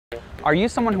Are you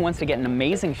someone who wants to get in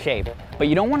amazing shape, but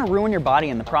you don't want to ruin your body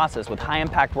in the process with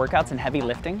high-impact workouts and heavy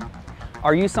lifting?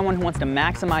 Are you someone who wants to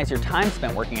maximize your time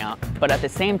spent working out, but at the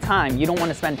same time, you don't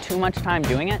want to spend too much time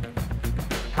doing it?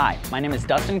 Hi, my name is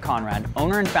Dustin Conrad,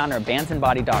 owner and founder of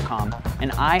bandsandbody.com,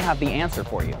 and I have the answer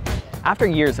for you. After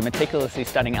years of meticulously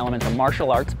studying elements of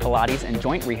martial arts, Pilates, and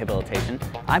joint rehabilitation,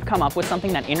 I've come up with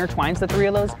something that intertwines the three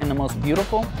of those in the most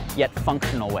beautiful, yet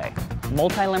functional way: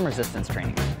 multi-limb resistance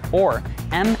training, or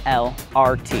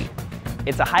MLRT.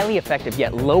 It's a highly effective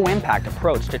yet low-impact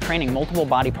approach to training multiple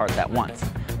body parts at once,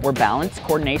 where balance,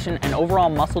 coordination, and overall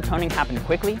muscle toning happen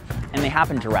quickly, and they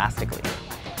happen drastically.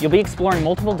 You'll be exploring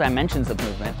multiple dimensions of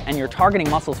movement, and you're targeting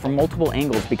muscles from multiple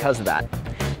angles because of that.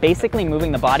 Basically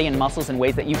moving the body and muscles in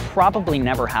ways that you probably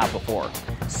never have before,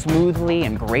 smoothly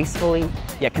and gracefully,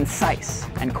 yet concise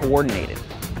and coordinated.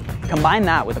 Combine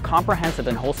that with a comprehensive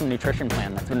and wholesome nutrition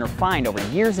plan that's been refined over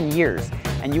years and years,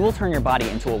 and you will turn your body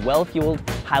into a well-fueled,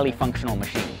 highly functional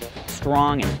machine,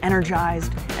 strong and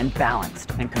energized and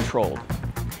balanced and controlled.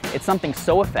 It's something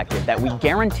so effective that we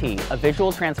guarantee a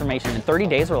visual transformation in 30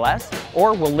 days or less,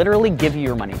 or we'll literally give you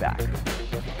your money back.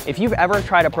 If you've ever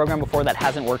tried a program before that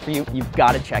hasn't worked for you, you've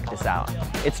got to check this out.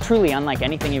 It's truly unlike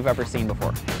anything you've ever seen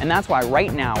before. And that's why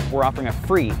right now we're offering a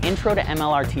free Intro to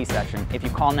MLRT session if you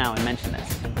call now and mention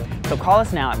this. So call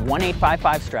us now at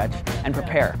 1-855-STRETCH and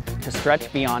prepare to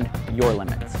stretch beyond your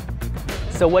limits.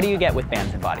 So what do you get with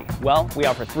Bands and Body? Well, we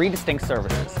offer 3 distinct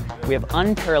services. We have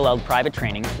unparalleled private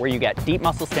training where you get deep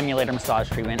muscle stimulator massage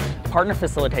treatment, partner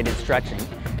facilitated stretching,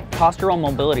 postural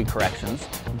mobility corrections,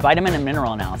 vitamin and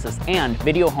mineral analysis, and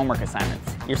video homework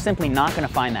assignments. You're simply not going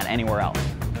to find that anywhere else.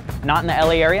 Not in the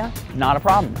LA area? Not a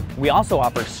problem. We also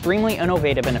offer extremely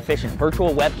innovative and efficient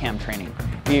virtual webcam training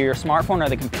via your smartphone or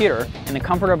the computer in the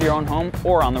comfort of your own home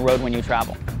or on the road when you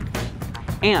travel.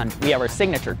 And we have our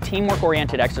signature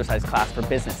teamwork-oriented exercise class for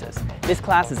businesses. This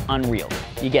class is unreal.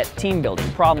 You get team building,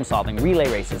 problem solving,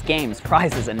 relay races, games,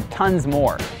 prizes, and tons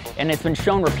more. And it's been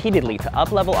shown repeatedly to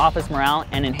up-level office morale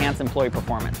and enhance employee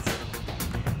performance.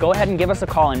 Go ahead and give us a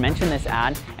call and mention this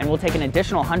ad, and we'll take an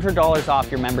additional $100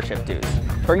 off your membership dues.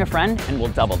 Bring a friend and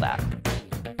we'll double that.